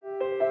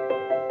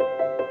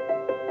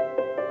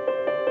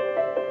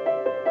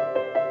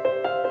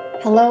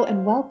Hello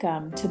and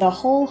welcome to the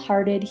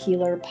Wholehearted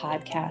Healer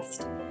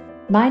podcast.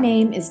 My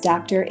name is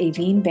Dr.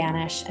 Aveen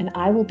Banish and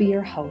I will be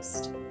your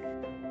host.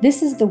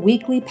 This is the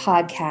weekly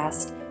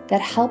podcast that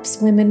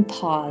helps women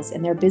pause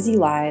in their busy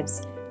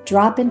lives,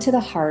 drop into the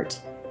heart,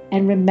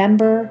 and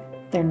remember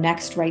their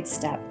next right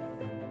step.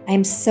 I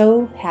am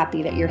so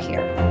happy that you're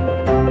here.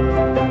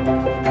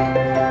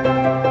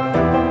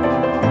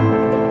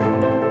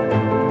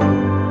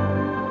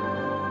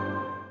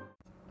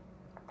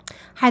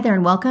 Hi there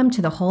and welcome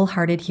to the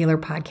Wholehearted Healer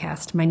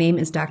podcast. My name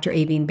is Dr.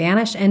 Aveen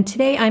Banish and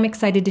today I'm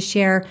excited to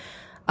share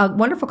a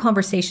wonderful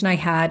conversation I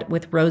had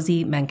with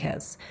Rosie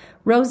Mankes.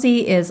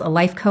 Rosie is a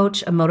life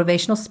coach, a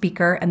motivational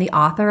speaker, and the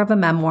author of a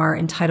memoir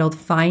entitled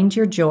Find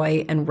Your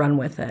Joy and Run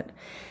With It.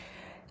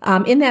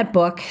 In that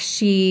book,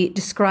 she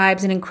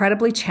describes an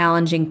incredibly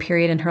challenging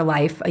period in her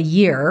life, a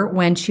year,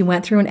 when she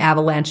went through an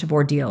avalanche of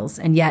ordeals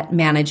and yet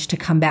managed to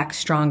come back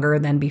stronger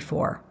than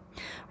before.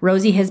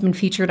 Rosie has been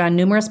featured on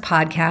numerous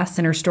podcasts,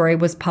 and her story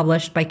was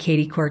published by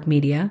Katie Couric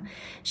Media.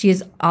 She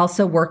is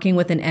also working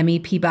with an Emmy,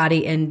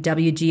 Peabody, and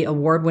WG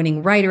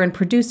award-winning writer and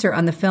producer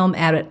on the film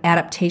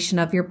adaptation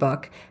of your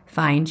book,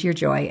 Find Your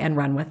Joy and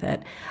Run With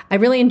It. I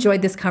really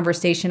enjoyed this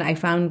conversation. I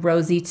found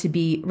Rosie to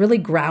be really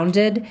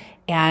grounded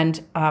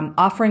and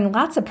offering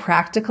lots of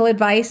practical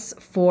advice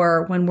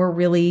for when we're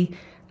really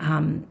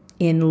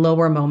in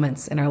lower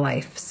moments in our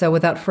life. So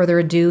without further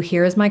ado,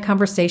 here is my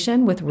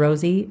conversation with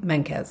Rosie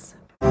Mankes.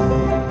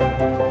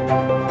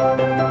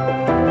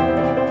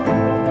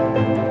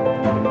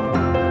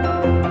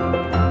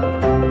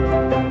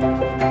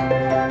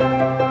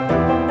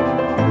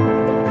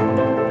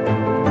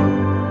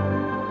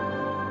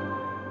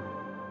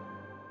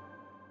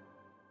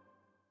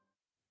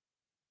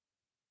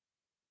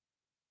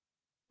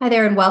 Hi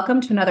there, and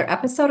welcome to another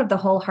episode of The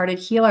Wholehearted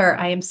Healer.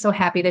 I am so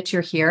happy that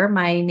you're here.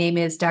 My name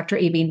is Dr.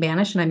 Aveen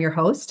Banish, and I'm your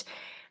host.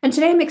 And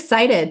today I'm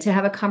excited to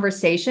have a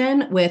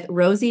conversation with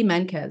Rosie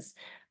Mankes.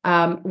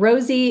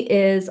 Rosie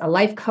is a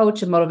life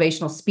coach, a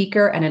motivational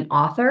speaker, and an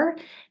author.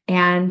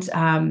 And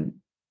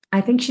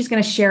I think she's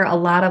going to share a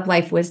lot of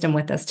life wisdom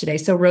with us today.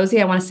 So Rosie,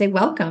 I want to say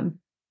welcome.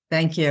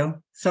 Thank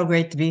you. So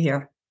great to be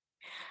here.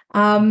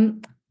 I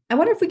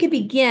wonder if we could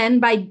begin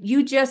by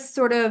you just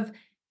sort of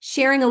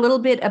sharing a little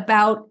bit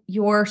about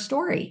your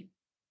story.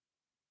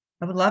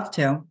 I would love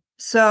to.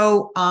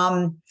 So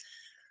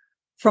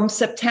from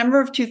September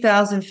of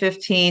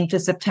 2015 to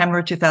September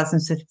of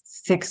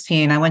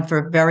 2016, I went for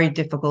a very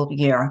difficult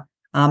year.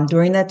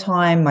 During that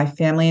time, my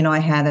family and I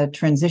had to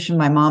transition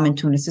my mom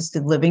into an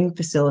assisted living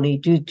facility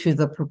due to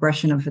the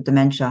progression of her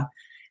dementia.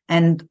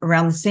 And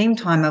around the same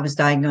time, I was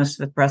diagnosed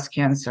with breast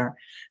cancer.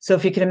 So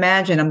if you can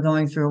imagine, I'm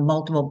going through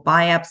multiple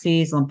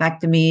biopsies,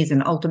 lumpectomies,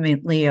 and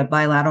ultimately a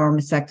bilateral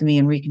mastectomy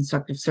and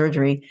reconstructive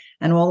surgery.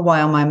 And all the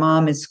while, my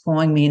mom is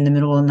calling me in the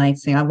middle of the night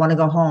saying, I want to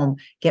go home,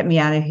 get me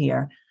out of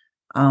here.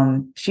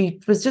 She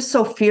was just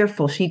so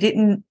fearful. She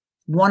didn't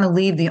want to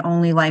leave the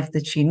only life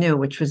that she knew,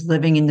 which was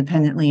living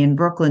independently in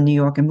Brooklyn, New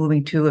York, and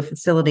moving to a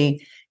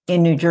facility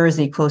in New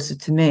Jersey closer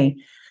to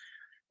me.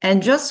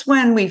 And just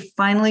when we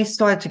finally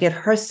started to get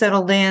her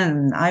settled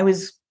in, I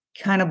was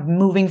kind of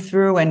moving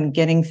through and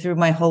getting through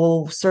my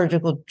whole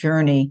surgical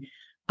journey.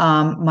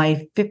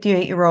 My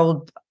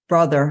 58-year-old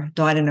brother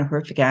died in a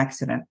horrific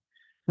accident.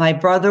 My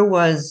brother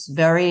was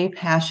very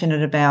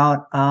passionate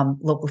about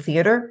local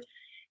theater,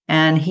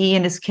 and he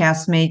and his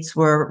castmates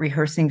were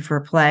rehearsing for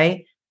a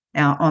play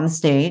on the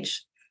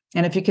stage.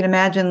 And if you can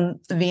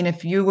imagine, Aveen,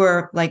 if you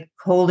were like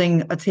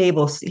holding a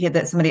table,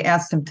 that somebody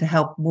asked him to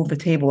help move the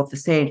table off the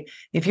stage.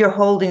 If you're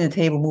holding the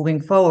table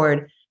moving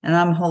forward, and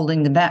I'm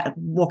holding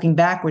walking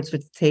backwards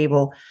with the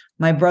table,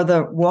 my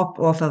brother walked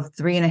off a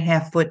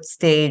 3.5-foot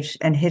stage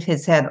and hit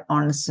his head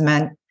on the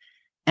cement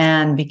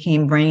and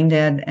became brain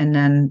dead. And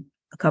then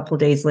a couple of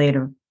days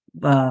later,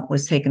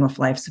 was taken off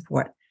life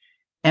support.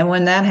 And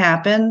when that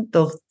happened,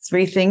 those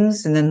three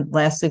things, and then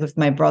lastly with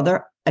my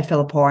brother, I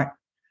fell apart.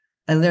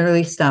 I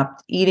literally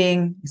stopped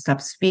eating,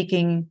 stopped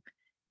speaking.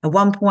 At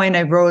one point,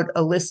 I wrote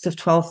a list of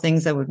 12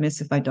 things I would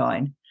miss if I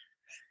died.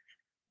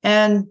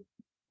 And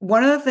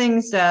one of the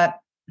things that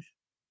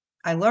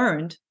I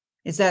learned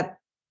is that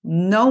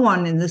no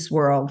one in this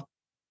world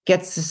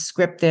gets to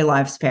script their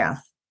life's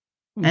path.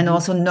 Mm-hmm. And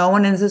also no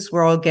one in this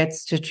world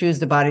gets to choose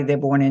the body they're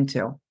born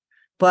into.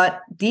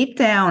 But deep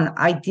down,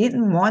 I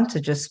didn't want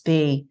to just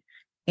be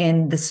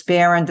in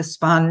despair and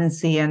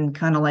despondency and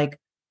kind of like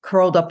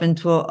curled up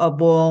into a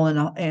ball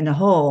in a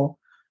hole.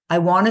 I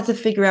wanted to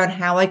figure out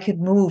how I could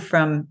move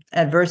from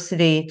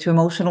adversity to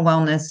emotional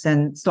wellness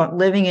and start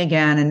living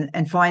again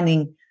and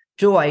finding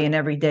joy in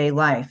everyday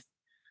life.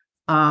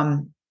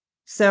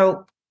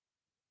 So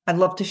I'd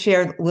love to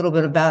share a little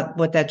bit about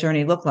what that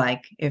journey looked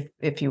like,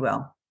 if you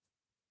will.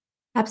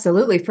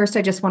 Absolutely. First,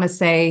 I just want to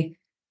say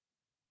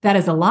that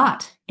is a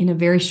lot in a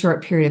very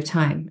short period of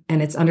time.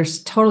 And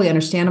it's totally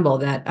understandable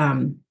that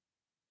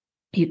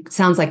it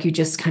sounds like you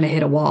just kind of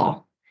hit a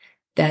wall,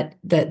 that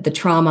the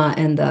trauma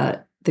and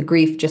the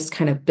grief just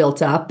kind of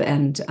built up.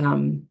 And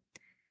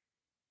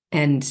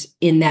And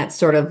in that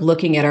sort of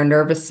looking at our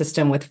nervous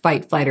system with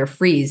fight, flight, or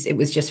freeze, it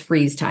was just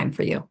freeze time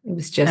for you. It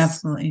was just,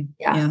 Absolutely.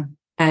 yeah. Yeah.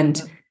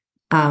 And,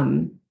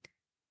 um,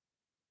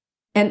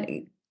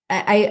 and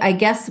I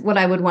guess what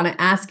I would want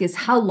to ask is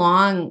how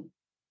long,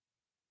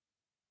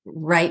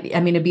 right? I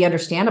mean, it'd be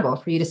understandable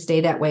for you to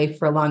stay that way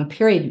for a long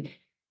period,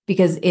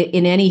 because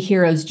in any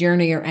hero's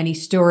journey or any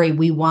story,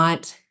 we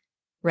want,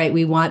 right?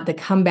 We want the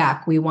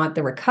comeback, we want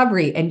the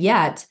recovery. And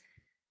yet,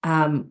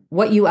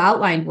 what you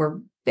outlined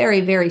were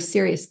very, very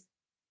serious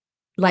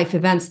life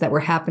events that were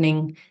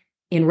happening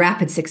in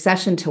rapid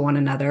succession to one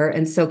another.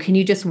 And so can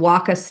you just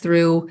walk us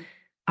through,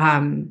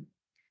 even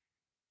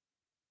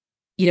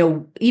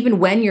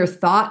when your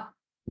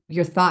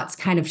thoughts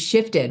kind of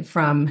shifted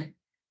from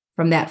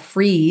that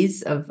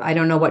freeze of, I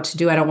don't know what to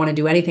do, I don't want to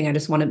do anything, I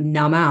just want to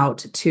numb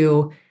out,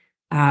 to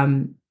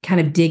kind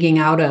of digging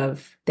out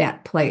of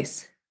that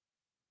place?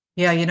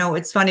 Yeah,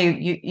 it's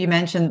funny you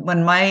mentioned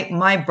when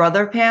my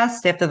brother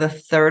passed after the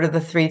third of the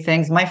three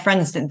things. My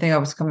friends didn't think I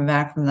was coming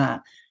back from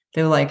that.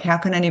 They were like, "How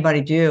can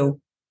anybody do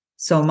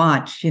so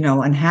much,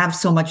 and have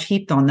so much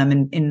heaped on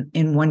them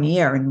in 1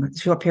 year, in a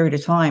short period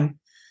of time?"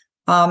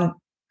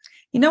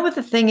 What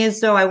the thing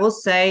is, though, I will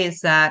say is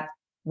that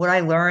what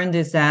I learned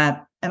is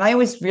that, and I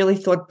always really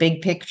thought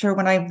big picture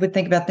when I would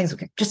think about things.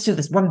 Okay, just do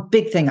this one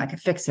big thing, I could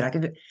fix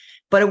it.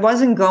 But it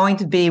wasn't going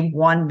to be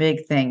one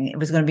big thing. It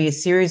was going to be a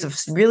series of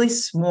really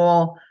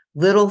small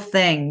little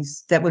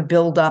things that would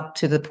build up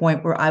to the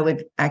point where I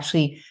would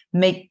actually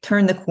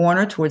turn the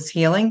corner towards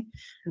healing.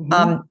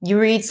 Mm-hmm. You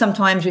read,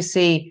 sometimes you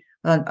see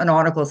an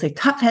article say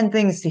top 10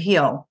 things to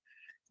heal,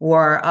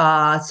 or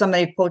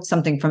somebody quotes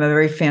something from a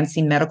very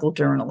fancy medical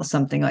journal or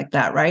something like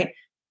that, right?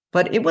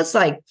 But it was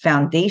like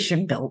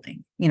foundation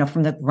building,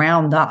 from the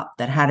ground up,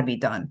 that had to be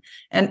done.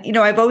 And,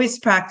 I've always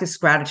practiced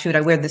gratitude.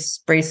 I wear this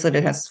bracelet.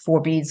 It has 4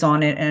 beads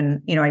on it.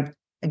 And, I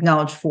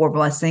acknowledge 4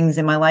 blessings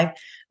in my life.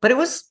 But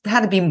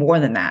had to be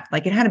more than that.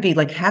 Like, it had to be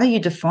like, how do you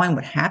define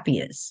what happy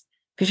is?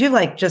 Because you're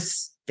like,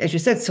 just, as you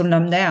said, so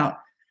numbed out.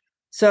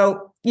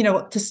 So,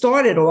 to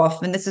start it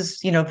off, and this is,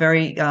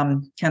 very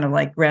kind of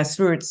like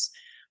grassroots,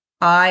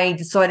 I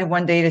decided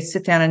one day to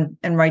sit down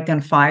and write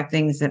down 5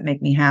 things that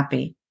make me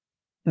happy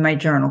in my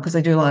journal, because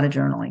I do a lot of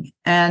journaling.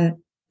 And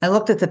I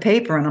looked at the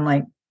paper and I'm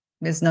like,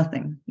 there's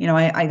nothing,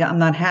 I'm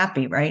not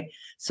happy. Right.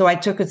 So I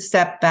took a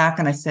step back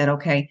and I said,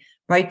 okay,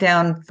 write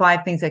down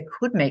 5 things that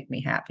could make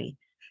me happy.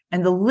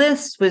 And the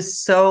list was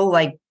so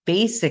like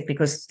basic,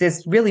 because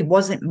this really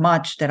wasn't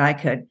much that I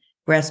could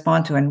grasp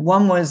onto. And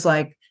one was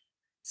like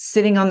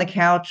sitting on the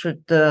couch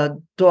with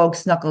the dog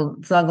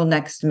snuggle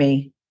next to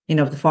me,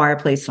 the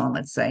fireplace on,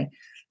 let's say,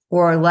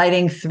 or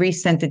lighting 3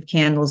 scented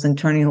candles and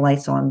turning the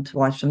lights on to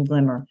watch them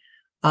glimmer.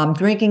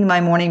 Drinking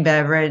my morning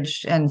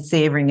beverage and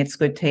savoring its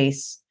good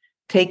taste,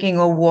 taking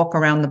a walk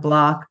around the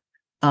block,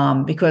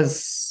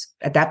 because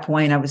at that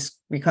point I was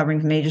recovering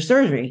from major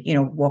surgery.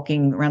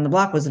 Walking around the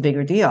block was a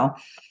bigger deal.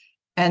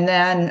 And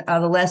then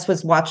the last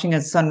was watching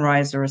a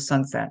sunrise or a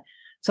sunset.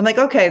 So I'm like,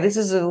 okay, this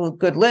is a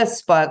good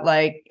list, but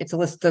like, it's a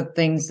list of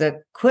things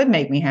that could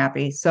make me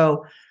happy.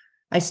 So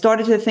I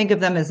started to think of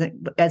them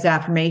as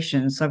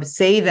affirmations. So I would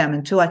say them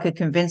until I could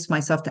convince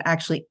myself to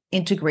actually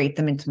integrate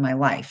them into my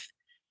life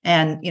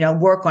and,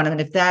 work on them.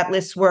 And if that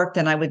list worked,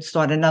 then I would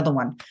start another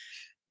one.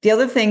 The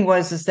other thing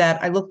is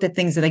that I looked at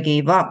things that I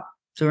gave up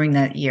during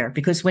that year,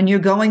 because when you're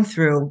going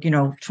through,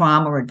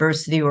 trauma or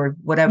adversity or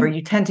whatever,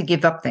 you tend to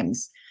give up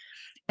things.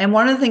 And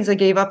one of the things I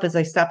gave up is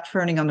I stopped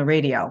turning on the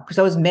radio, because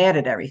I was mad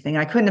at everything.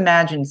 I couldn't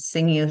imagine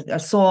singing a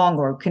song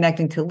or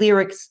connecting to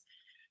lyrics,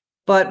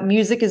 but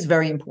music is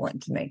very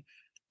important to me.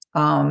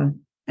 And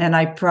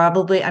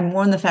I'm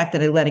more in the fact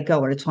that I let it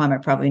go at a time I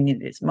probably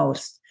needed it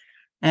most.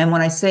 And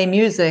when I say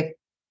music,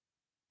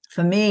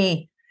 for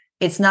me,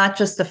 it's not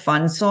just the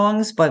fun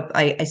songs, but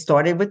I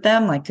started with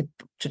them, like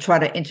to try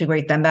to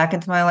integrate them back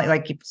into my life,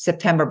 like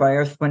September by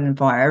Earth, Wind and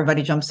Fire.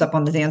 Everybody jumps up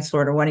on the dance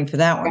floor, waiting for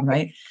that one,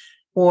 right?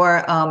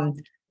 Or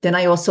then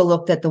I also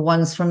looked at the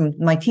ones from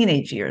my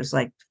teenage years,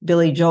 like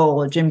Billy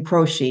Joel or Jim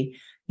Croce,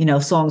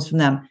 songs from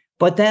them.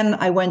 But then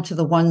I went to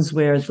the ones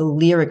where the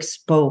lyrics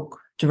spoke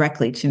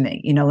directly to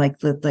me, like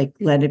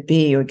Let It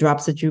Be or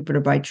Drops of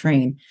Jupiter by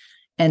Train,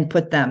 and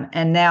put them.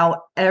 And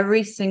now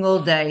every single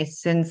day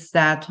since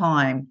that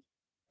time,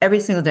 every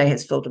single day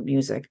has filled with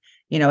music.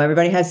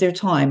 Everybody has their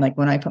time. Like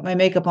when I put my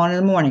makeup on in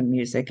the morning,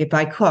 music. If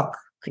I cook,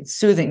 it's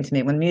soothing to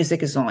me when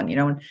music is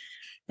on,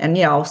 and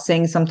I'll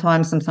sing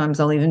sometimes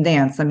I'll even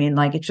dance. I mean,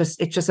 like, it's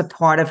just a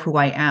part of who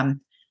I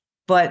am.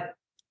 But,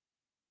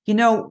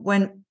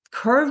 when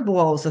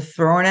curveballs are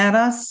thrown at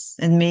us,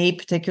 and me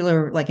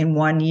particular, like in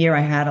 1 year, I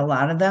had a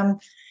lot of them.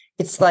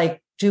 It's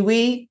like, do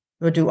we,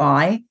 or do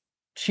I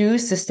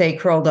choose to stay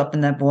curled up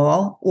in that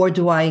ball? Or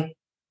do I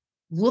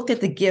look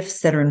at the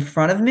gifts that are in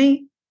front of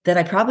me that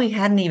I probably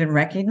hadn't even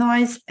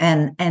recognized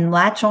and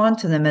latch on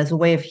to them as a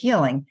way of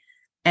healing?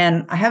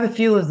 And I have a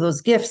few of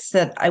those gifts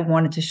that I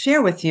wanted to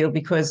share with you,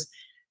 because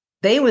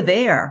they were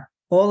there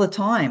all the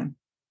time,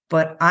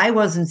 but I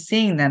wasn't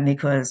seeing them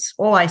because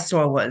all I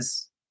saw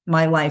was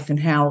my life and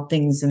how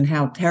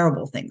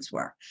terrible things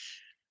were.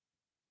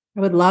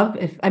 I would love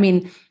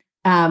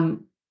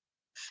um,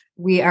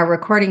 we are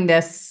recording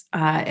this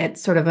at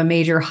sort of a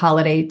major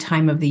holiday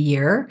time of the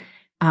year.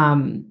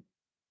 Um,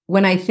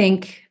 when I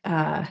think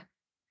there's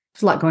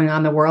a lot going on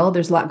in the world,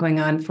 there's a lot going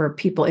on for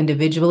people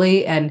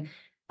individually. And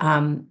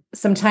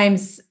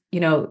sometimes,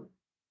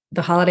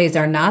 the holidays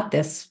are not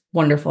this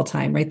wonderful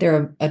time, right?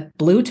 They're a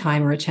blue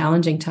time or a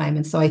challenging time.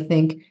 And so I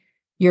think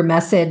your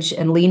message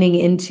and leaning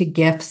into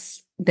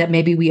gifts that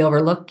maybe we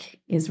overlook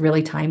is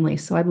really timely.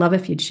 So I'd love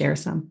if you'd share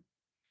some.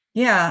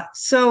 Yeah.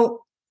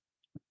 So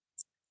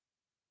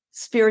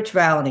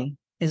spirituality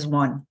is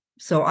one.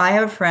 So I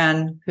have a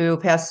friend who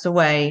passed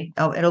away.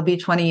 Oh, it'll be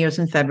 20 years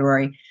in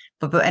February,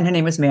 and her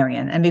name was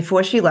Marion. And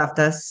before she left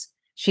us,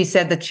 she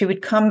said that she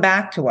would come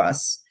back to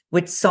us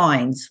with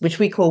signs, which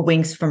we call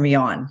winks from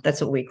beyond. That's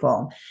what we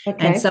call.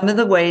 Okay. And some of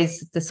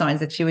the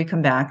signs that she would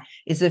come back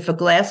is if a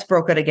glass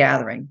broke at a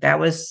gathering, that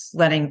was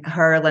letting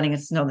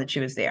us know that she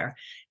was there.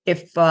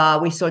 If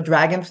we saw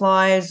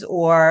dragonflies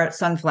or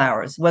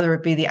sunflowers, whether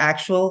it be the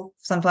actual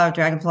sunflower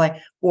dragonfly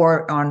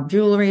or on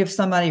jewelry of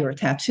somebody or a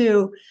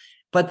tattoo.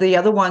 But the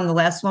other one, the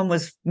last one,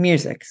 was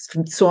music,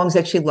 songs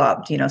that she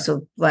loved,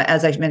 So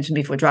as I mentioned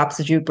before,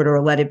 Drops of Jupiter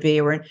or Let It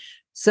Be.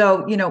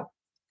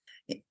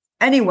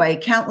 Anyway,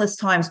 countless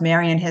times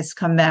Marion has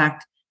come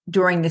back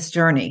during this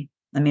journey.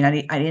 I mean, I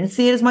didn't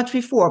see it as much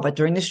before, but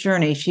during this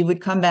journey, she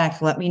would come back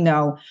to let me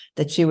know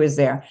that she was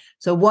there.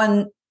 So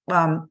one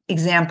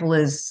example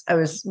is I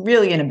was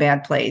really in a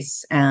bad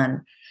place. And,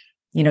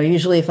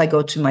 usually if I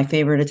go to my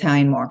favorite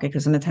Italian market,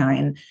 because I'm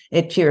Italian,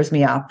 it cheers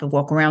me up to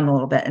walk around a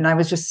little bit. And I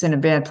was just in a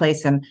bad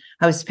place. And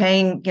I was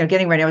paying,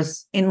 getting ready. I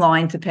was in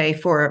line to pay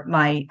for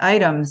my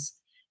items,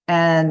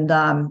 and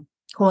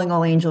Calling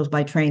All Angels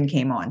by Train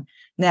came on.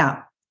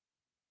 Now,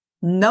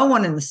 no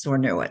one in the store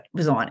knew it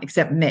was on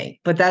except me,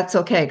 but that's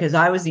okay because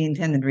I was the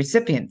intended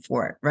recipient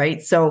for it,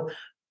 right? So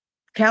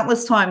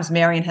countless times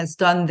Marion has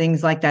done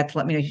things like that to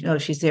let me know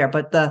she's there.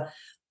 But the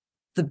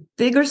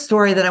bigger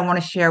story that I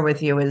want to share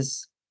with you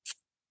is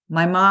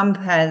my mom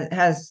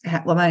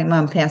my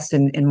mom passed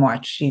in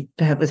March. She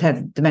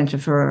had dementia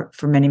for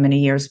many, many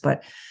years.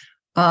 But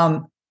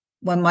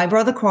when my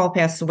brother Carl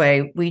passed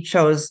away, we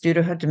chose, due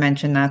to her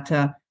dementia, not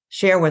to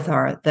share with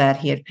her that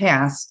he had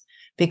passed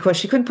because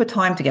she couldn't put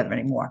time together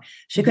anymore.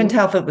 She couldn't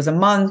tell if it was a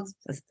month,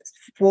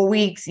 4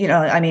 weeks,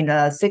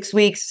 6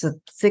 weeks,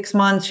 6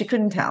 months. She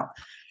couldn't tell.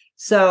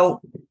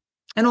 So,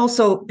 and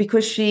also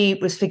because she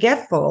was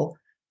forgetful,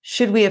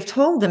 should we have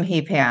told him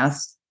he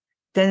passed,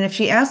 then if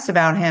she asked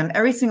about him,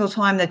 every single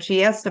time that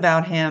she asked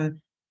about him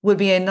would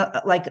be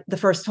like the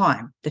first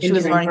time that she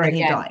was learning that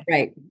he died.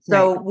 Right.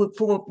 So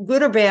for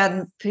good or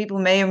bad, people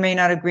may or may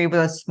not agree with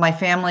us. My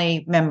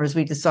family members,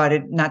 we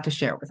decided not to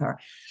share it with her.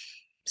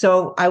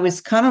 So I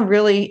was kind of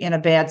really in a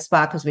bad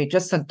spot because we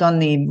just had done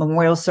the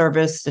memorial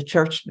service, the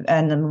church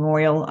and the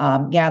memorial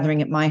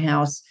gathering at my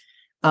house.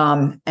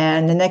 And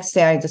the next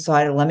day I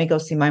decided, let me go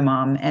see my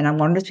mom. And I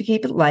wanted to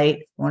keep it light.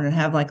 I wanted to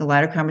have like a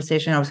lighter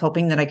conversation. I was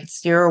hoping that I could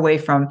steer her away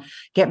from,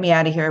 get me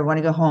out of here. I want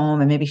to go home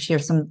and maybe share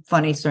some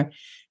funny story.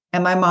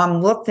 And my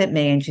mom looked at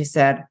me and she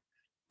said,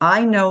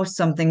 I know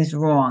something's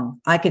wrong.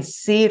 I could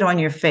see it on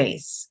your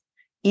face.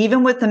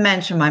 Even with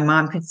dementia, my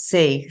mom could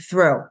see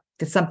through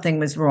that something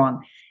was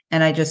wrong.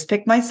 And I just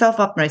picked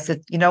myself up and I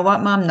said, you know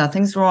what, Mom,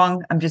 nothing's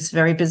wrong. I'm just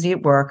very busy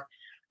at work.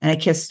 And I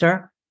kissed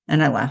her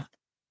and I left.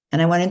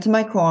 And I went into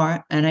my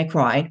car and I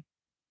cried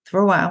for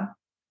a while.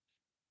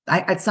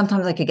 I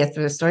sometimes I could get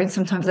through the story and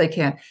sometimes I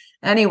can't.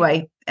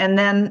 Anyway, and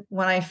then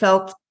when I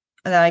felt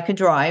that I could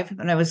drive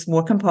and I was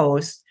more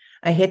composed,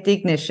 I hit the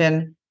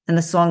ignition and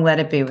the song Let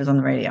It Be was on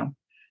the radio.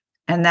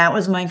 And that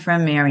was my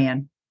friend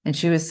Marion. And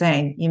she was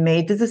saying, you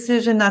made the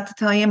decision not to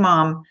tell your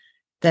mom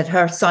that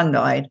her son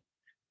died.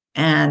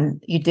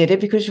 And you did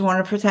it because you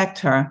want to protect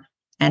her.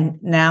 And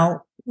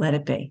now let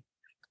it be.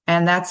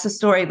 And that's the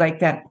story like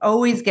that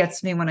always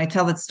gets me when I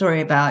tell that story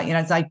about,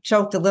 I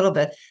choked a little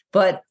bit,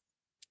 but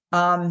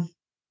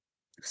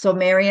so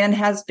Marianne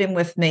has been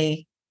with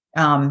me,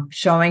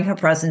 showing her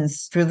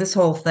presence through this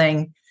whole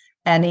thing.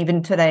 And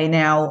even today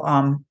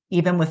now,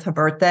 even with her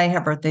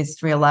birthday's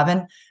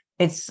 3/11.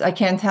 I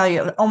can't tell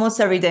you,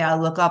 almost every day I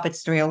look up,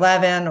 it's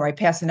 3/11, or I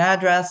pass an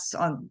address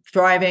on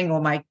driving,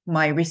 or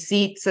my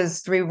receipt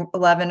says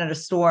 3/11 at a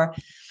store.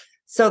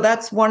 So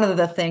that's one of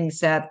the things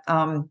that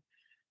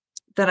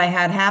I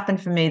had happen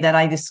for me, that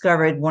I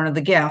discovered one of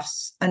the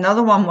gifts.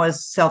 Another one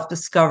was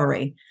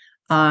self-discovery.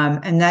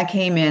 And that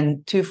came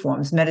in two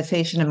forms,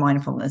 meditation and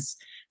mindfulness.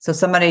 So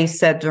somebody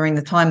said during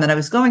the time that I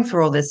was going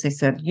through all this, they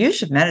said, you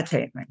should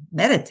meditate.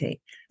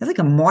 Meditate. There's like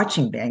a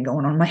marching band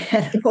going on in my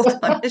head all the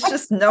time. There's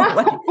just no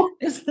way.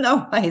 There's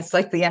no way. It's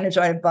like the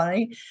Energized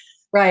Bunny.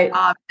 Right.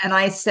 And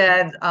I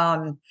said,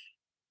 all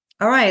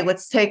right,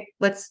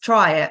 let's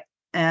try it.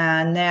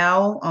 And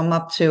now I'm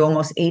up to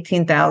almost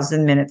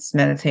 18,000 minutes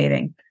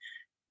meditating,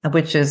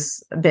 which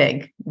is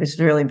big. It's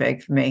really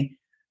big for me.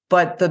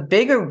 But the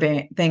bigger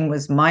thing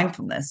was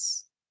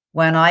mindfulness.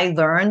 When I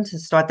learned to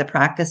start the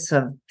practice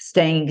of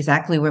staying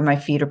exactly where my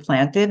feet are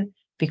planted,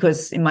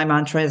 because in my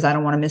mantra is, I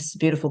don't want to miss the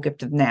beautiful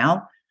gift of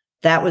now.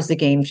 that was the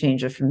game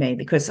changer for me,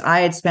 because I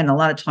had spent a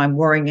lot of time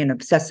worrying and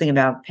obsessing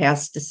about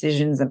past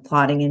decisions and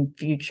plotting in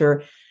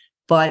future.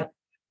 But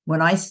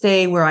when I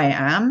stay where I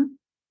am,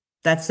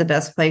 that's the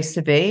best place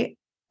to be.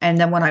 And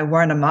then when I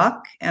run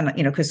amok, and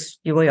because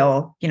we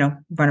all,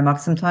 run amok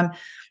sometime,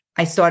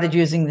 I started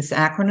using this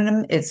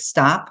acronym. It's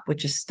STOP,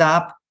 which is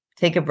stop,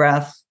 take a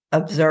breath,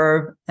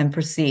 observe, and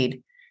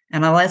proceed.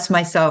 And I'll ask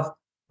myself,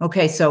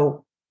 okay,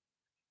 so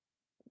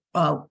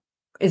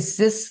is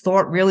this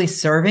thought really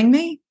serving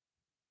me?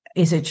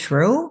 Is it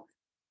true?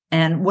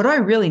 And what do I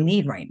really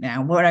need right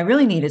now? What I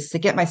really need is to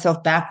get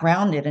myself back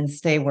grounded and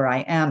stay where I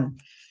am.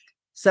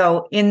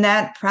 So in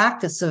that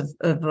practice of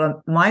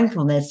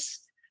mindfulness,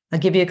 I'll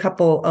give you a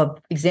couple of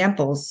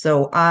examples.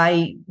 So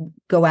I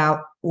go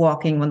out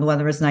walking when the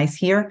weather is nice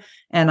here,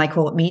 and I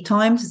call it me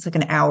times. It's like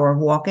an hour of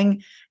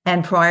walking.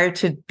 And prior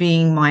to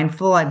being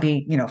mindful, I'd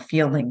be,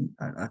 fielding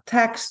a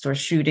text or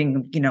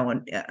shooting,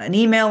 an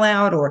email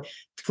out, or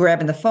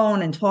grabbing the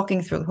phone and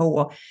talking through the whole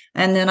walk.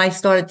 And then I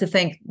started to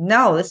think,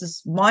 no, this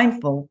is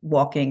mindful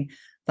walking.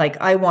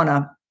 Like, I want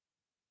to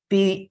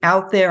be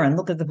out there and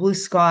look at the blue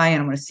sky,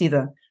 and I want to see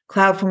the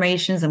cloud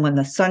formations. And when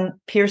the sun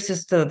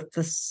pierces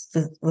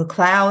the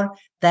cloud,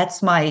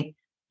 that's my,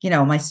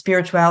 my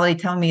spirituality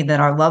telling me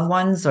that our loved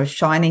ones are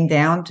shining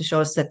down to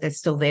show us that they're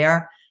still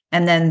there.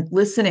 And then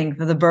listening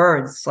for the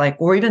birds,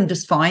 or even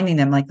just finding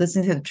them, like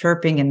listening to the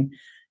chirping and,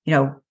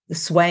 the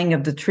swaying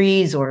of the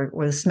trees, or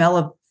the smell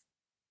of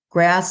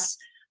grass.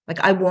 Like,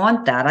 I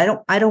want that.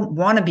 I don't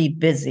want to be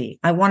busy.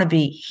 I want to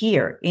be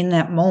here in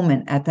that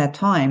moment at that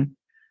time.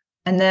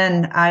 And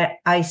then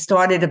I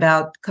started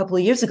about a couple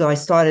of years ago, I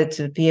started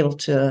to be able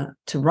to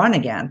run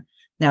again.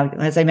 Now,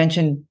 as I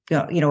mentioned,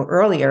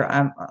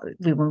 earlier,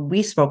 when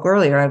we spoke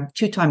earlier, I'm a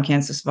 2-time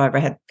cancer survivor.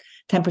 I had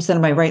 10%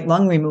 of my right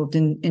lung removed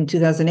in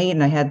 2008,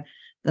 and I had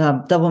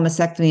double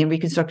mastectomy and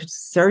reconstructive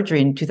surgery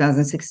in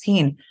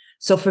 2016.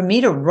 So for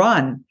me to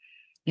run,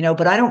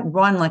 but I don't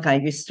run like I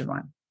used to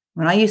run.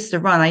 When I used to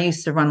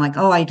run like,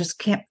 oh, I just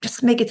can't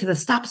just make it to the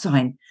stop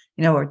sign,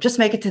 or just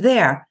make it to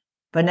there.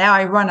 But now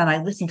I run and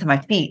I listen to my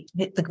feet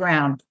hit the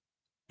ground,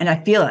 and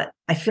I feel it.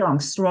 I feel I'm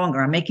stronger.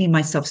 I'm making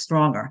myself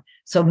stronger.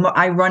 So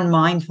I run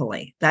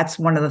mindfully. That's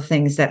one of the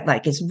things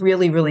that is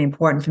really, really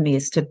important for me,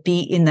 is to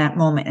be in that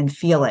moment and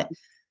feel it.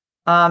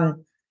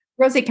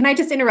 Rosie, can I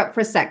just interrupt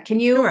for a sec?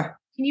 Sure.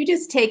 Can you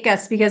just take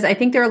us, because I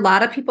think there are a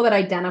lot of people that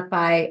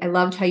identify. I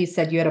loved how you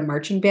said you had a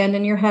marching band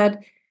in your head.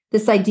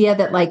 This idea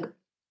that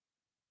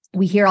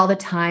we hear all the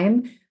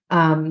time,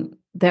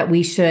 that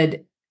we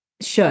should,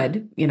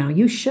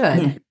 you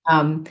should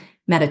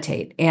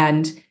meditate.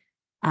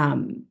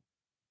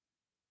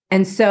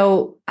 And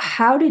so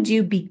how did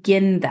you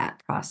begin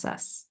that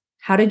process?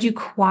 How did you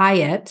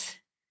quiet?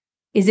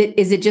 Is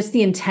it just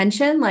the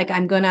intention? Like,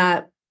 I'm going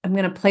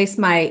to place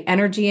my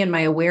energy and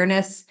my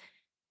awareness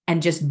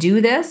and just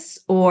do this?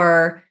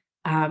 Or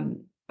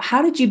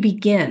how did you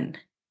begin?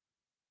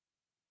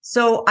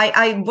 So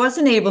I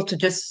wasn't able to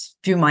just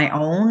do my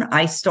own.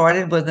 I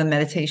started with a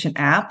meditation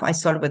app. I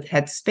started with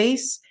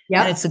Headspace,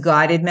 and it's a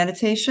guided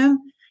meditation.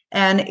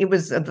 And it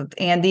was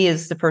Andy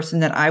is the person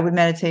that I would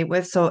meditate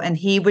with. So, and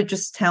he would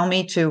just tell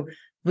me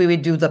we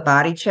would do the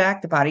body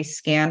check, the body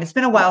scan. It's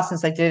been a while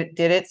since I did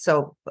it.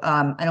 So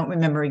I don't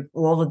remember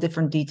all the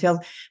different details.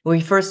 But we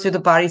first do the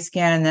body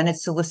scan, and then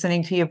it's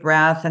listening to your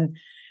breath.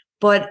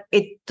 But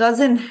it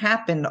doesn't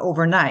happen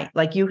overnight.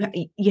 Like, you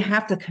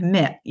have to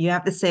commit. You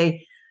have to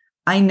say,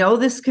 I know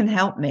this can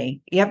help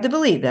me. You have to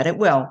believe that it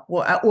will.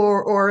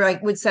 Or I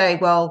would say,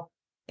 well,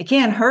 it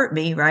can't hurt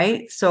me,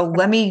 right? So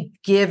let me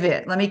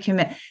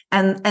commit.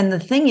 And the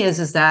thing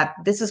is that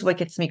this is what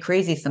gets me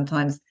crazy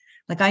sometimes.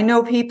 Like, I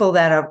know people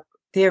that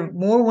they're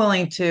more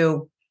willing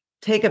to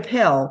take a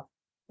pill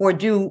or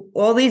do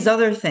all these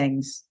other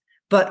things,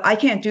 but I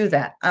can't do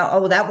that.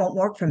 That won't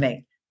work for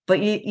me. But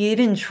you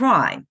didn't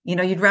try.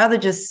 You'd rather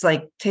just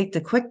take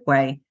the quick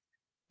way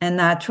and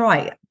not try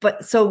it.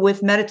 But so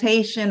with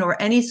meditation or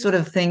any sort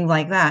of thing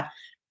like that,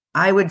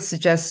 I would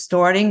suggest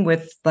starting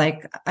with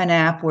an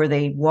app where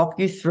they walk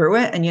you through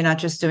it, and you're not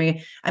just doing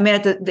it. I mean,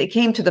 they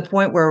came to the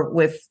point where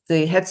with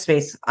the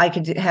Headspace, I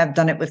could have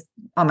done it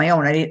on my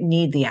own. I didn't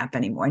need the app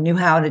anymore. I knew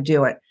how to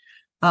do it.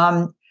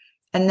 And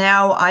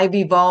now I've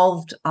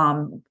evolved.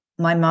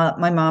 My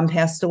mom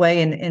passed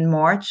away in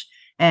March,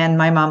 and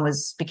my mom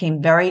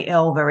became very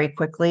ill very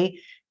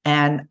quickly.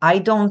 And I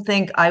don't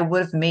think I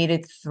would have made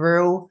it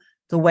through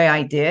the way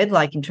I did,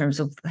 in terms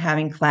of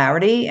having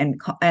clarity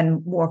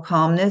and more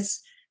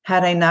calmness,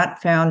 had I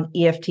not found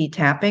EFT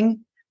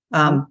tapping,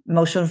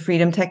 emotional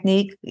freedom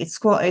technique.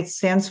 It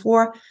stands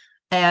for,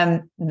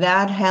 and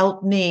that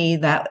helped me.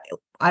 That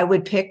I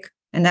would pick,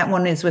 and that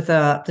one is with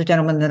the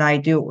gentleman that I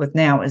do it with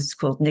now. Is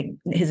called Nick.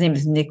 His name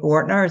is Nick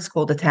Ortner. It's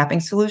called the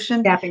Tapping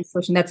Solution. Tapping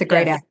Solution. That's a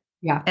great app.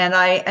 Yeah. And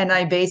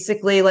I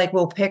basically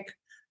will pick.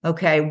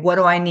 Okay, what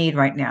do I need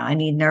right now? I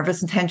need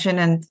nervous tension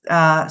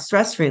and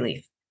stress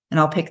relief, and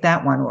I'll pick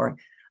that one. Or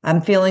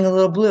I'm feeling a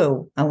little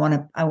blue. I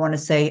want to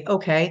say,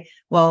 okay,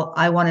 well,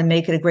 I want to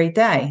make it a great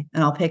day,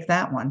 and I'll pick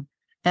that one.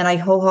 And I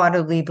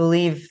wholeheartedly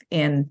believe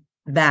in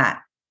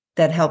that.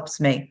 That helps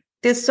me.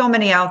 there's so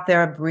many out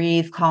there.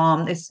 Breathe,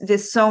 calm.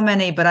 There's so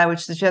many, but I would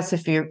suggest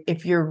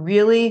if you're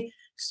really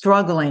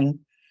struggling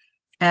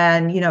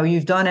and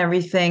you've done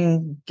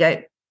everything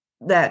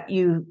that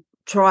you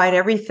tried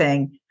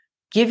everything,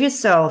 give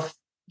yourself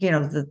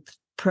the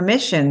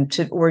permission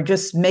to, or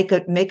just make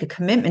a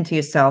commitment to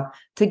yourself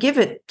to give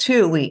it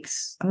 2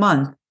 weeks, a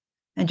month,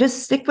 and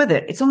just stick with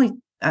it. It's only,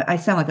 I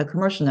sound like a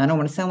commercial now. I don't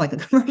want to sound like a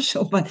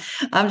commercial, but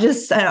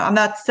I'm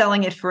not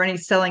selling it for any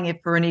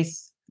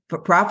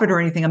profit or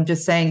anything. I'm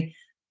just saying,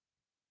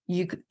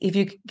 if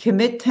you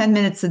commit 10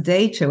 minutes a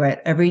day to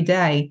it every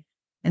day,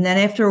 and then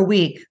after a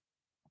week,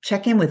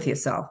 check in with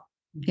yourself.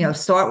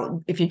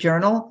 Start, if you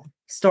journal,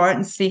 start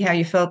and see how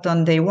you felt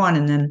on day one,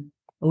 and then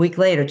a week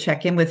later,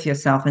 check in with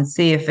yourself and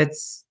see if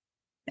it's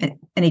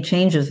any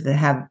changes that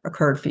have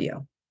occurred for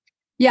you.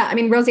 Yeah. I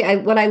mean, Rosie,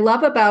 what I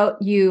love about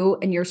you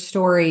and your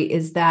story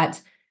is that,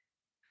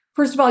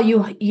 first of all,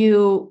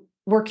 you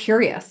were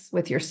curious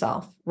with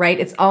yourself, right?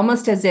 It's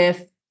almost as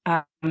if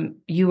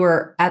you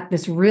were at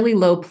this really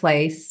low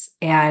place,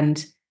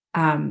 and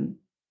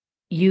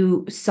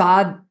you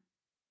saw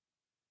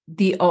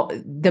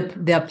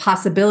the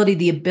possibility,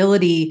 the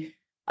ability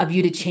of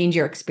you to change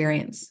your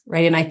experience,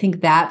 right? And I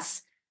think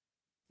that's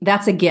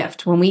a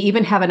gift when we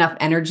even have enough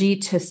energy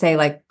to say,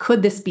 like,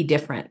 could this be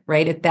different,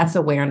 right? If that's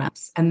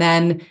awareness. And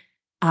then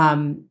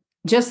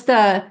just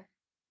the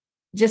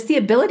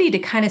ability to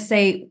kind of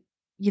say,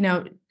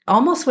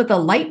 almost with a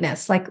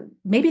lightness, like,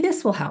 maybe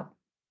this will help.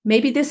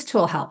 Maybe this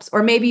tool helps.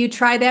 Or maybe you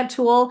try that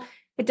tool,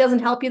 it doesn't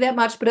help you that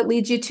much, but it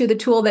leads you to the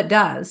tool that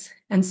does.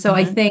 And so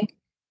I think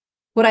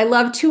what I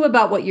love too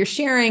about what you're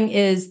sharing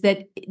is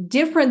that,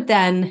 different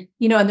than,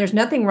 and there's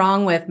nothing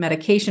wrong with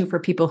medication for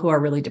people who are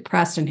really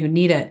depressed and who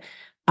need it.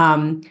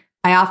 I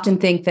often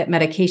think that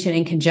medication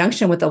in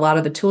conjunction with a lot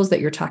of the tools that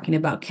you're talking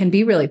about can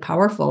be really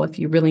powerful if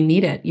you really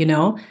need it,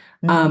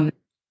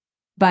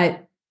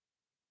 but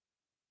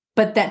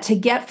that to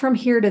get from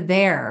here to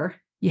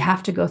there, you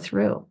have to go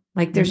through.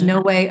 Like, there's no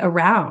way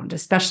around,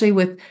 especially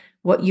with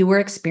what you were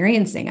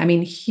experiencing. I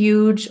mean,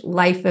 huge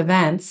life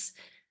events,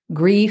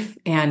 grief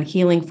and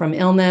healing from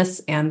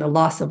illness and the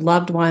loss of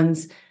loved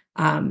ones.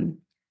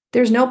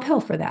 There's no pill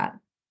for that.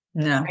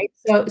 No. Right?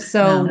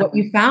 So what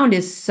you found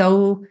is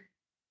so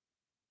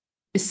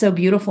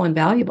beautiful and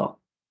valuable.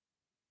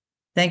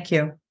 Thank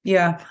you.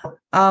 Yeah.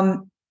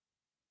 And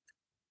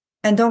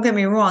don't get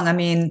me wrong. I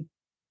mean,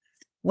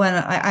 when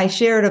I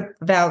shared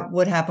about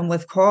what happened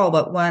with Carl,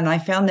 but when I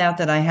found out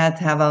that I had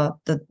to have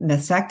the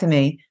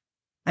mastectomy,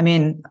 I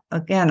mean,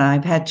 again,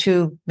 I've had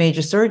 2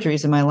 major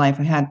surgeries in my life.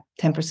 I had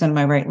 10% of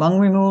my right lung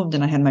removed,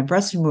 and I had my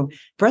breast removed.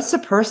 Breasts are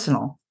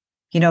personal.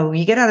 You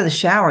get out of the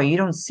shower, you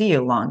don't see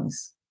your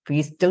lungs, but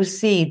you do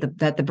see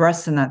that the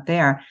breasts are not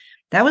there.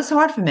 That was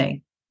hard for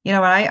me.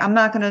 I'm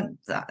not going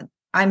to,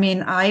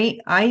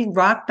 I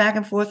rocked back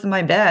and forth in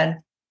my bed,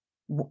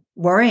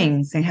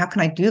 worrying, saying, how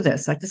can I do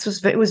this? Like,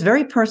 it was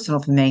very personal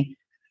for me,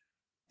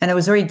 and it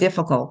was very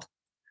difficult.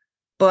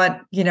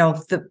 But,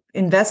 the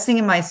investing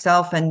in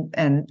myself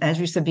and as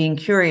you said, being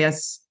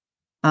curious.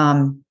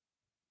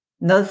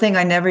 Another thing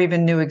I never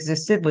even knew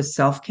existed was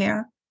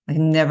self-care. I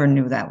never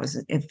knew that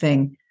was a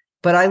thing,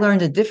 but I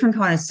learned a different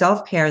kind of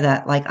self-care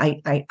that, like,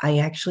 I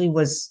actually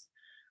was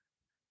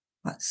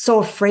so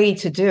afraid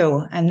to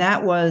do. And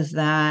that was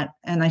that.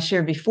 And I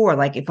shared before,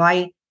 like,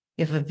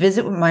 if a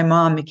visit with my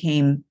mom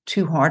became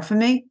too hard for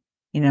me,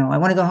 I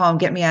want to go home,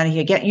 get me out of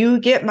here.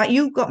 You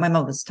got my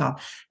mother's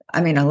tough. I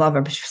mean, I love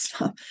her, but she was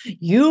tough.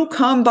 You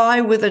come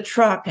by with a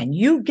truck and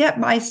you get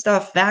my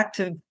stuff back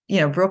to,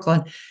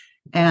 Brooklyn,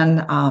 and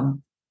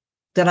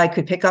that I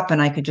could pick up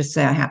and I could just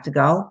say, I have to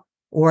go.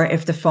 Or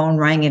if the phone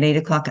rang at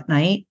 8:00 at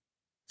night,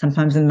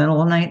 sometimes in the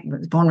middle of the night,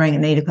 the phone rang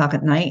at 8:00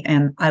 at night,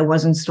 and I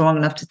wasn't strong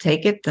enough to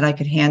take it, that I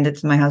could hand it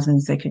to my husband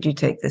and say, could you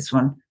take this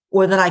one?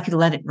 Or that I could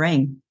let it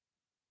ring.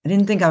 I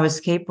didn't think I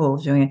was capable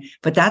of doing it,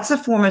 but that's a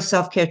form of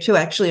self-care too.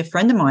 Actually, a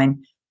friend of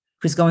mine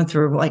who's going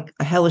through like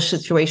a hellish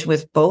situation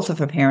with both of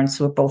her parents,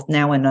 who are both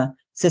now in a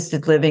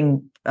assisted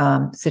living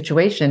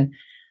situation,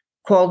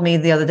 called me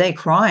the other day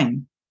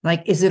crying,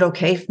 like, is it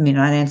okay for me to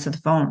not answer the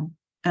phone?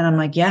 And I'm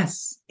like,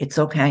 yes, it's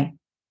okay.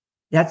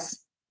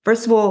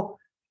 First of all,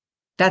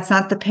 that's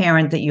not the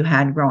parent that you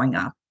had growing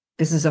up.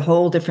 This is a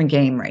whole different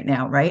game right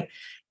now, right?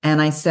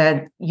 And I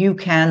said, you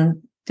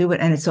can do it,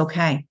 and it's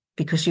okay,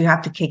 because you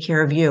have to take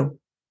care of you,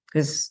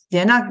 because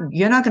you're not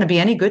going to be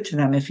any good to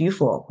them if you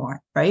fall apart,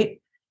 right?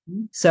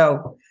 Mm-hmm.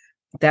 So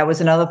that was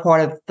another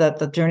part of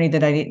the journey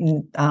that I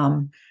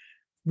didn't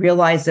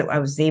realize that I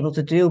was able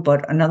to do.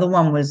 But another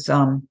one was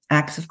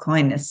acts of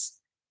kindness.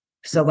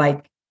 So,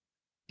 like,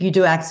 you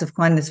do acts of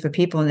kindness for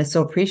people and they're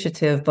so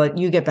appreciative, but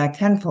you get back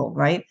tenfold,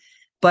 right?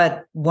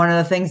 But one of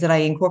the things that I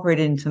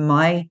incorporated into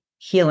my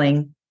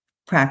healing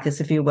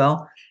practice, if you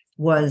will,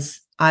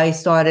 was I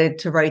started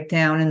to write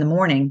down in the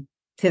morning,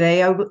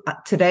 today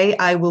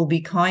I will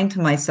be kind to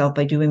myself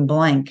by doing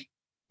blank.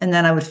 And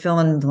then I would fill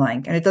in the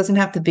blank. And it doesn't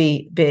have to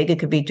be big. It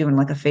could be doing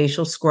like a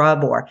facial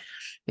scrub, or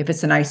if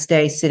it's a nice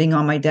day, sitting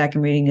on my deck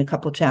and reading a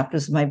couple of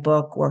chapters of my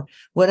book, or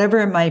whatever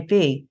it might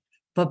be.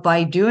 But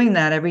by doing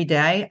that every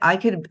day, I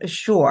could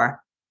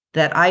assure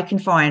that I can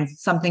find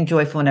something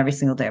joyful in every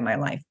single day of my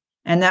life.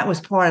 And that was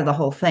part of the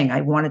whole thing.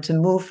 I wanted to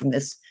move from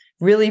this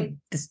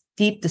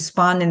deep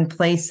despondent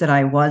place that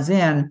I was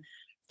in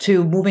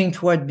to moving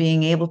toward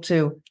being able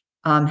to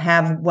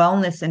have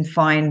wellness and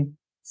find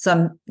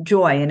some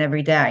joy in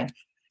every day.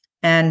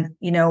 And,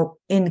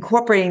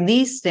 incorporating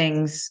these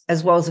things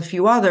as well as a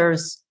few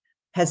others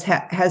has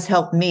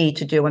helped me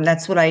to do. And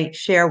that's what I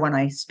share when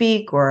I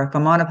speak, or if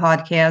I'm on a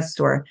podcast,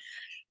 or,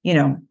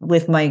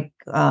 with my,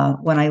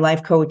 when I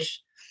life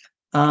coach.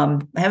 I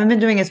haven't been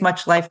doing as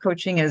much life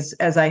coaching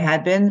as I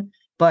had been,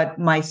 but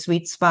my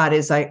sweet spot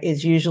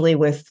is usually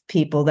with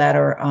people that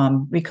are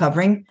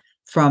recovering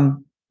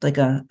from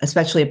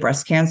especially a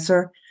breast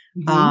cancer,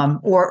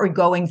 or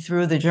going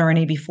through the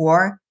journey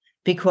before,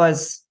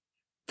 because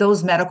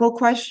those medical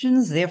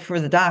questions, they're for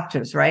the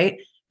doctors, right?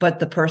 But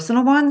the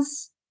personal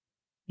ones,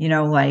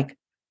 like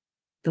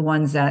the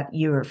ones that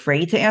you're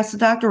afraid to ask the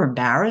doctor,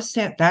 embarrassed,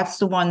 that's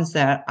the ones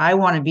that I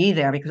want to be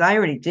there, because I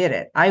already did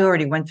it. I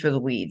already went through the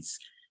weeds.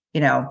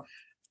 I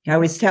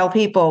always tell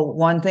people,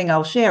 one thing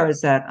I'll share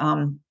is that,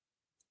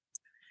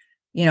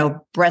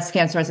 breast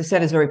cancer, as I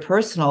said, is very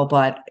personal,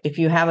 but if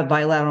you have a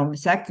bilateral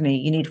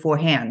mastectomy, you need 4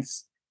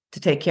 hands to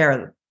take care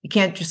of it. You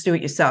can't just do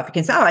it yourself. You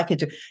can say, I could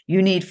do.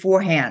 You need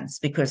 4 hands,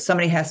 because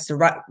somebody has to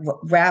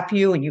wrap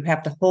you, and you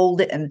have to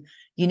hold it, and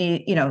you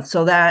need,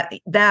 so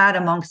that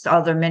amongst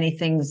other many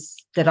things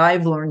that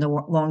I've learned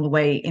along the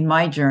way in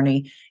my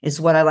journey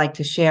is what I like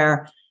to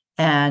share.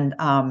 And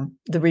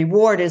the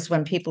reward is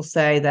when people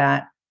say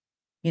that,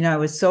 I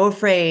was so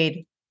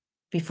afraid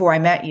before I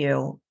met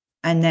you,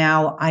 and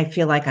now I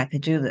feel like I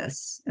could do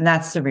this. And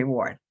that's the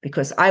reward,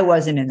 because I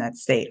wasn't in that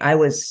state. I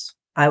was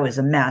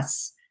a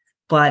mess.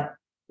 But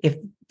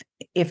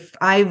if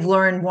I've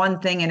learned one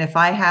thing, and if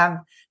I have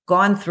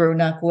gone through,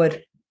 knock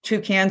wood,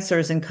 2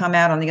 cancers and come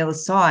out on the other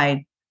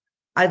side,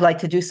 I'd like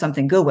to do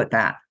something good with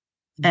that.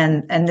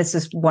 And this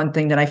is one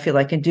thing that I feel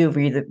I can do,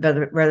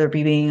 whether it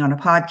be being on a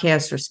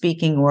podcast or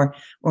speaking or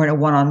in a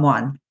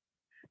one-on-one.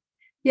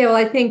 Yeah, well,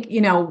 I think,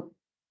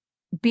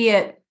 be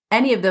it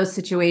any of those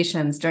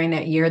situations during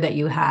that year that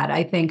you had,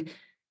 I think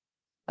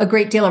a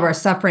great deal of our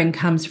suffering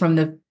comes from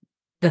the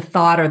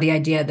thought or the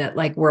idea that,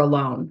 like, we're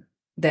alone,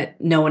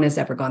 that no one has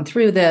ever gone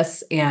through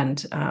this. And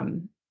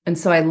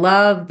so I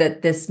love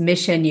that this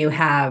mission you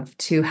have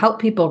to help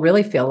people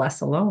really feel less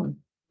alone,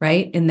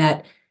 right? In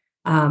that,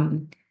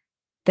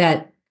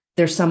 that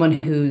there's someone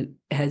who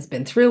has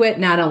been through it,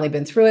 not only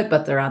been through it,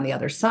 but they're on the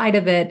other side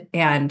of it.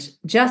 And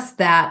just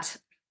that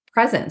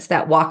presence,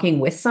 that walking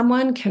with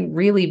someone, can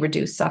really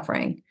reduce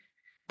suffering.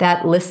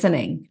 That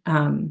listening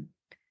can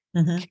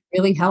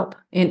really help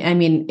in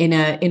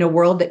a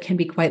world that can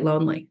be quite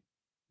lonely.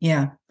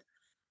 Yeah.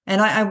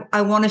 And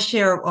I want to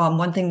share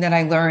one thing that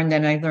I learned,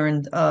 and I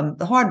learned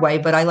the hard way,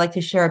 but I like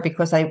to share it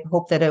because I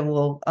hope that it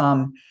will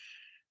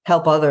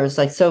help others.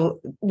 Like, so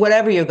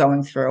whatever you're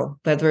going through,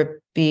 whether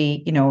it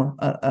be,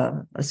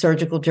 a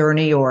surgical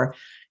journey, or,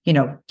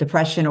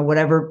 depression, or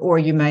whatever, or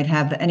you might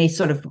have any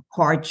sort of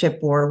hardship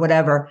or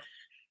whatever.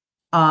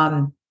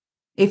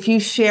 If you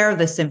share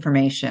this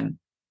information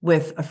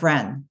with a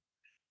friend,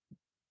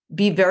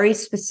 be very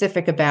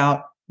specific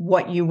about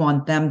what you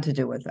want them to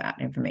do with that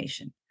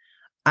information.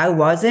 I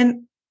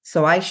wasn't,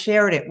 so I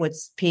shared it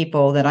with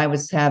people that I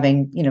was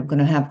having, going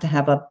to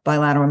have a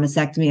bilateral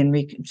mastectomy and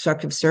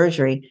reconstructive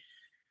surgery.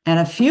 And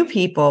a few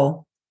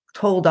people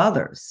told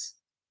others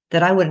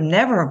that I would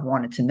never have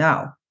wanted to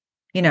know.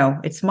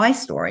 It's my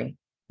story,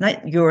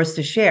 not yours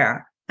to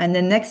share. And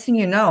the next thing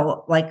you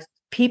know, like,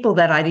 people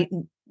that I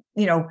didn't,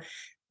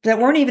 that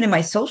weren't even in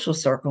my social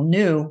circle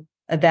knew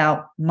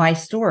about my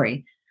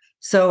story.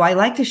 So I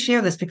like to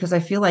share this because I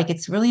feel like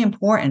it's really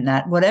important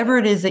that whatever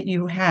it is that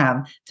you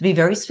have, to be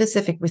very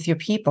specific with your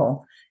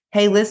people.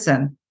 Hey,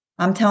 listen,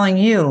 I'm telling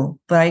you,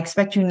 but I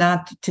expect you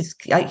I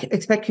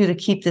expect you to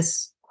keep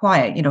this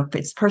quiet.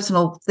 It's a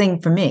personal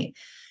thing for me.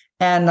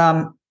 And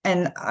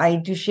I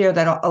do share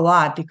that a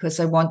lot, because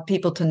I want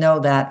people to know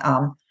that,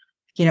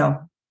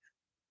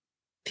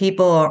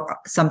 people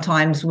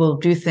sometimes will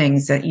do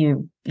things that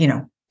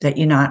that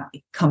you're not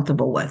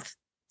comfortable with.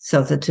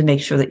 So to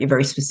make sure that you're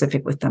very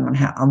specific with them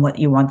on what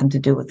you want them to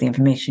do with the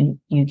information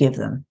you give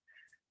them.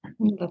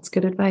 That's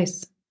good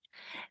advice.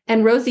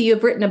 And Rosie,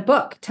 you've written a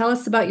book. Tell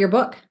us about your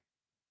book.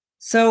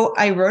 So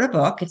I wrote a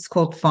book. It's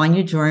called Find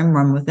Your Joy and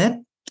Run with It.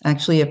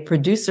 Actually, a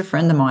producer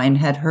friend of mine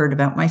had heard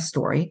about my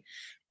story,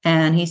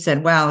 and he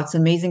said, wow, it's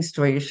an amazing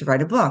story. You should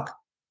write a book.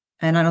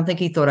 And I don't think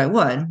he thought I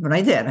would, but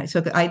I did.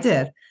 I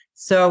did.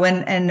 So,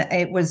 and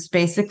it was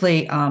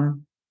basically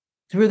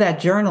through that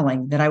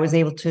journaling that I was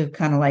able to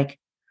kind of like,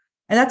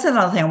 and that's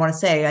another thing I want to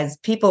say, as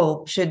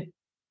people should,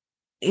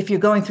 if you're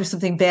going through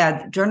something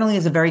bad, journaling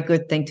is a very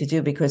good thing to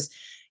do, because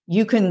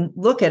you can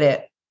look at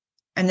it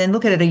and then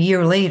look at it a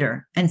year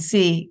later and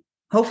see,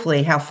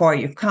 hopefully, how far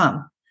you've come.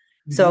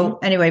 Mm-hmm. So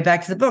anyway,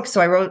 back to the book.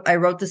 So I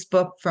wrote this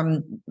book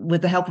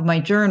with the help of my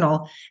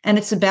journal, and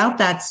it's about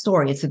that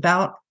story. It's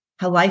about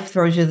how life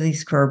throws you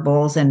these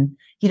curveballs. And,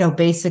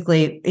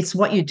 basically it's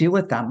what you do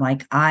with them.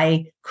 Like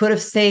I could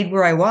have stayed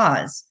where I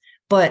was,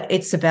 but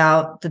it's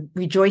about the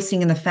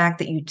rejoicing in the fact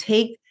that you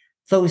take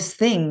those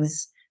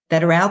things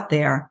that are out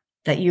there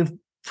that you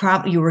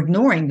were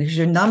ignoring because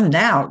you're numbed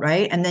out,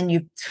 right? And then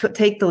you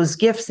take those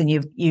gifts and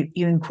you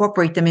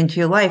incorporate them into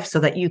your life so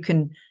that you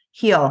can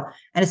heal.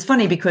 And it's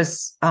funny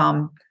because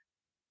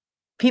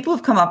people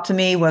have come up to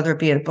me, whether it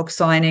be at a book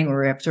signing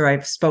or after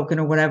I've spoken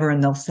or whatever,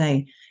 and they'll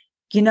say,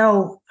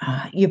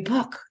 your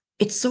book,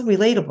 it's so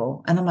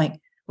relatable. And I'm like,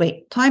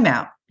 wait, time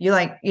out.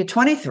 You're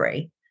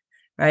 23,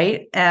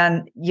 right?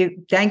 And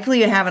thankfully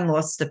you haven't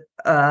lost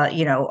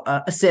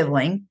a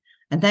sibling.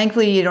 And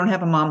thankfully you don't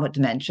have a mom with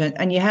dementia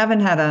and you haven't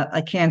had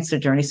a cancer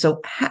journey.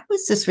 So how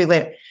is this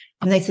related?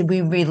 And they said,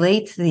 we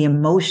relate to the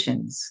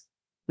emotions.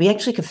 We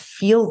actually could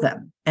feel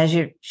them as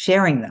you're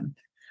sharing them.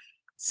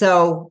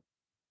 So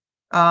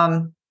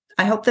I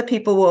hope that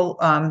people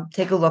will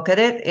take a look at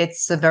it.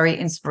 It's a very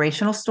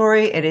inspirational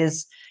story. It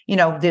is,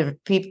 there are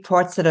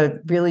parts that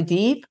are really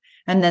deep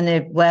and then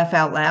they laugh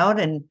out loud.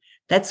 And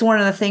that's one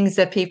of the things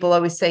that people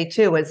always say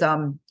too, is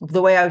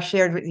the way I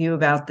shared with you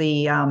about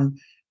the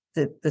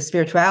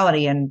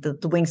spirituality and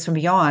the wings from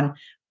beyond.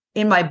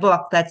 In my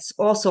book, that's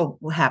also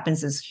what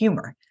happens is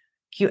humor.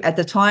 At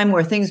the time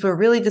where things were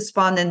really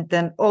despondent,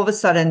 then all of a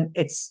sudden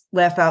it's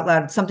laugh out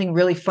loud. Something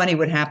really funny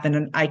would happen,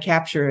 and I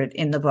capture it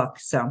in the book.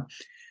 So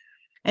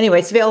anyway,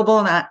 it's available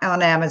on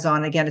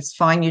Amazon. Again, it's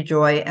Find Your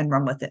Joy and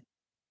Run With It.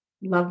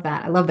 Love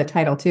that. I love the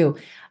title too.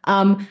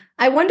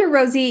 I wonder,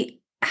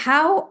 Rosie,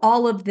 how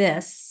all of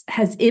this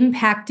has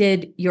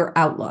impacted your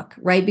outlook,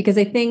 right? Because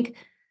I think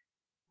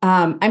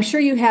I'm sure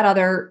you had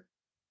other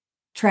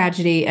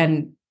tragedy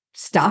and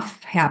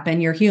stuff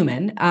happen. You're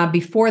human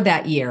before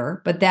that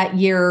year, but that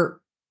year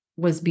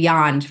was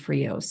beyond for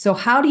you. So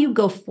how do you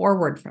go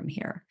forward from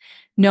here,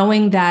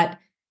 knowing that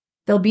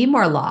there'll be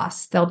more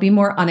loss, there'll be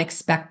more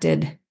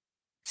unexpected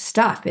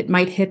stuff? It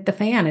might hit the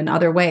fan in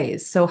other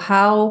ways. So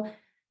how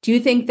do you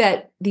think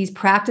that these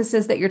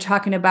practices that you're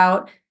talking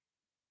about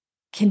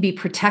can be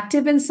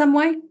protective in some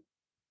way?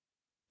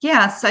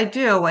 Yes, I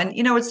do. And,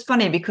 it's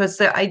funny because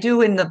I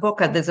do in the book,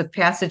 there's a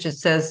passage that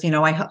says,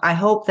 I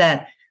hope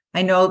that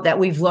I know that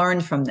we've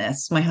learned from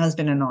this, my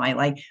husband and I,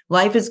 like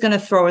life is going to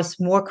throw us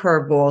more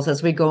curveballs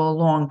as we go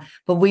along,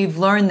 but we've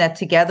learned that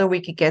together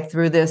we could get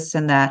through this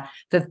and that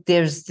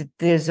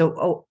there's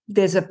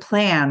a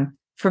plan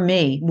for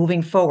me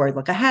moving forward.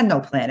 Look, I had no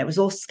plan. It was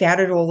all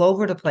scattered all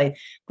over the place.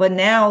 But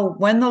now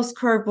when those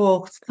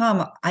curveballs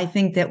come, I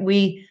think that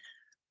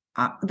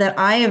that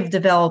I have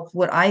developed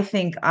what I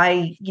think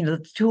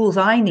the tools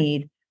I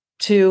need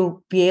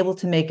to be able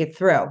to make it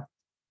through.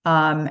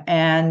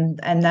 And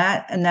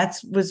that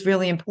was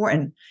really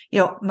important.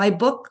 My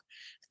book,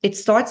 it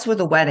starts with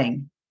a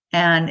wedding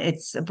and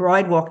it's a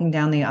bride walking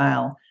down the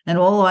aisle and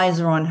all eyes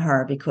are on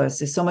her because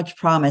there's so much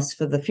promise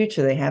for the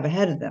future they have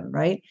ahead of them.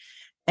 Right.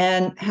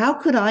 And how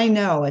could I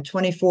know at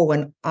 24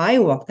 when I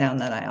walked down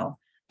that aisle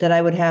that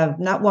I would have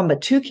not one,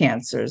 but two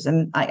cancers?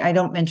 And I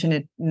don't mention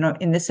it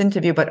in this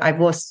interview, but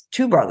I've lost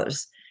two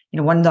brothers.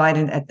 One died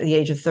at the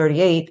age of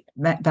 38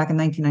 back in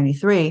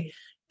 1993.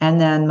 And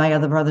then my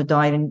other brother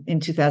died in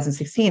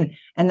 2016.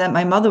 And then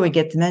my mother would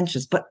get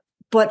dementias.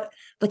 But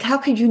like, how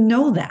could you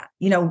know that,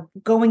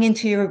 going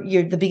into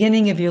the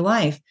beginning of your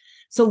life?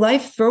 So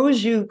life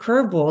throws you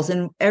curveballs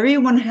and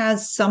everyone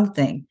has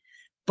something,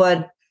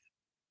 but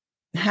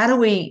how do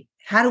we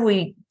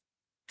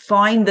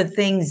find the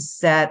things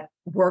that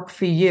work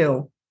for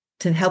you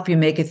to help you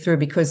make it through?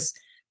 Because,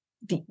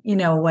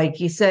 like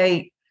you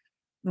say,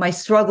 my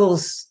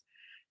struggles,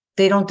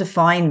 they don't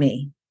define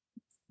me.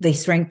 They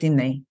strengthen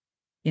me.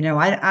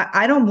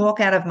 I don't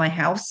walk out of my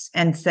house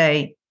and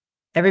say,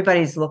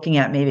 everybody's looking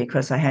at me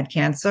because I had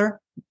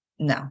cancer.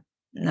 No.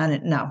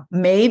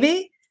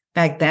 Maybe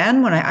back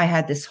then when I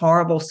had this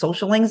horrible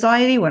social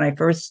anxiety, when I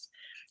first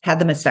had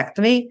the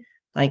mastectomy,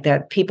 like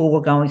that people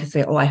were going to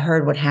say, oh, I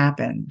heard what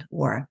happened,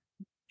 or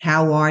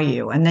how are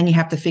you? And then you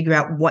have to figure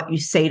out what you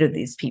say to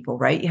these people,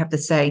 right? You have to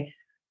say,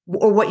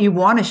 or what you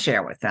want to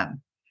share with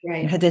them.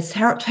 Right. You had this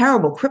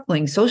terrible,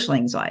 crippling social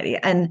anxiety.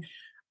 And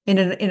in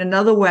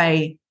another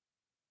way,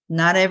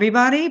 not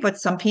everybody, but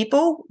some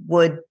people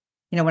would,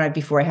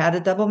 before I had a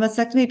double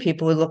mastectomy,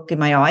 people would look in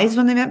my eyes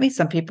when they met me.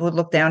 Some people would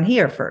look down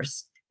here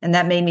first. And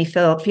that made me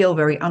feel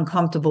very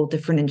uncomfortable,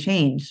 different, and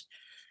changed.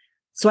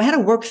 So I had to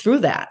work through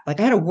that. Like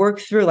I had to work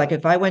through, like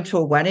if I went to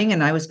a wedding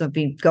and I was going to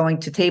be going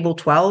to table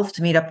 12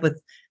 to meet up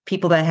with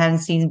people that I hadn't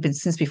seen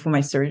since before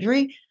my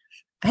surgery,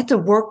 I had to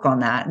work on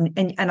that.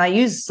 And I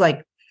used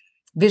like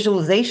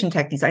visualization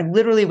techniques. I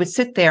literally would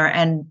sit there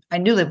and I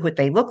knew what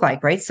they look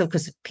like, right? So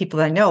because people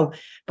I know,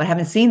 but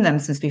haven't seen them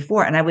since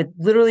before. And I would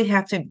literally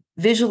have to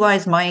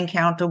visualize my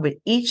encounter with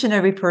each and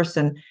every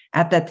person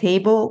at that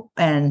table.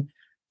 And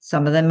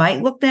some of them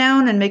might look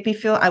down and make me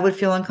I would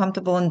feel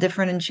uncomfortable and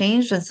different and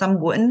changed, and some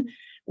wouldn't,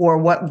 or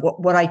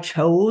what I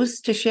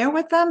chose to share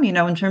with them,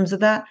 in terms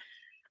of that.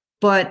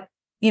 But,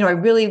 I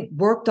really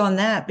worked on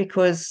that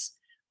because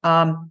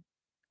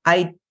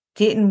I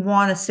didn't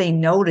want to say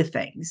no to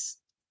things.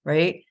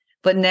 Right.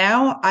 But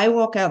now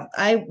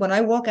when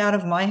I walk out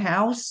of my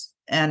house,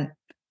 and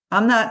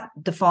I'm not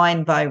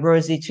defined by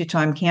Rosie,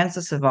 2-time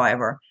cancer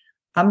survivor.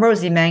 I'm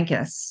Rosie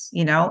Mankes,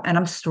 and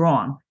I'm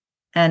strong.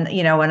 And,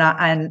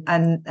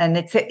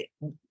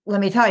 let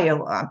me tell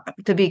you,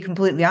 to be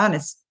completely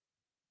honest,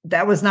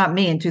 that was not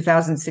me in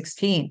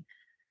 2016.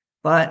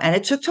 And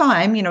it took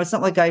time, it's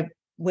not like I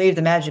waved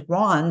the magic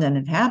wand and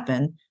it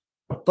happened,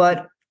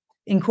 but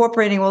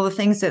incorporating all the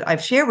things that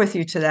I've shared with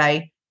you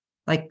today,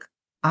 like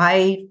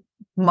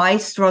my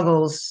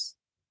struggles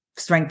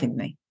strengthened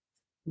me.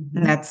 Mm-hmm.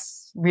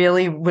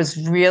 And was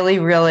really,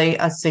 really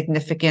a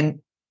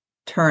significant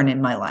turn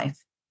in my life.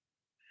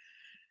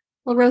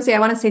 Well, Rosie, I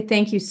want to say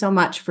thank you so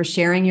much for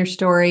sharing your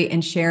story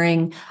and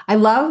sharing. I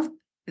love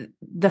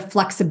the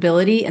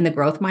flexibility and the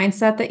growth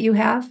mindset that you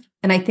have.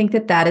 And I think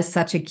that is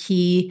such a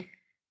key,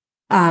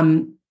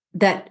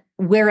 that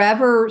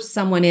wherever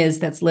someone is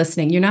that's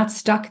listening, you're not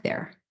stuck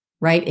there,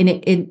 right? And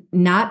it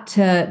not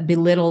to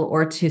belittle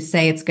or to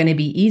say it's going to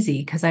be easy,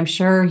 because I'm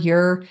sure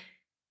you're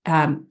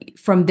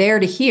from there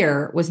to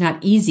here was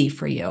not easy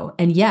for you.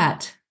 And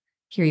yet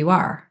here you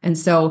are. And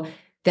so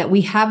that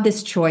we have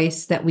this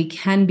choice, that we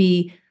can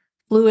be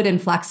fluid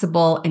and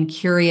flexible and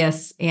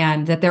curious,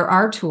 and that there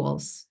are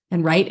tools,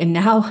 and right. And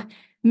now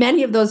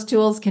many of those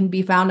tools can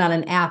be found on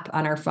an app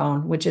on our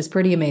phone, which is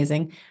pretty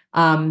amazing.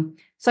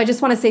 So I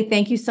just want to say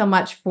thank you so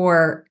much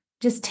for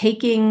just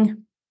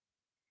taking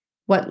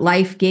what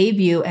life gave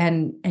you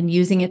and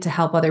using it to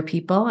help other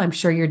people. I'm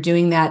sure you're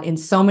doing that in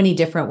so many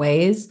different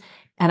ways.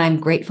 And I'm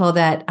grateful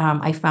that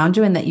I found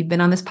you and that you've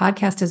been on this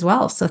podcast as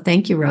well. So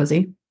thank you,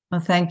 Rosie. Well,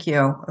 thank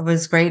you. It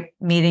was great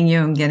meeting you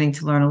and getting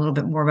to learn a little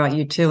bit more about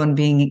you too. And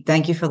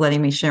thank you for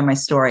letting me share my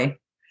story.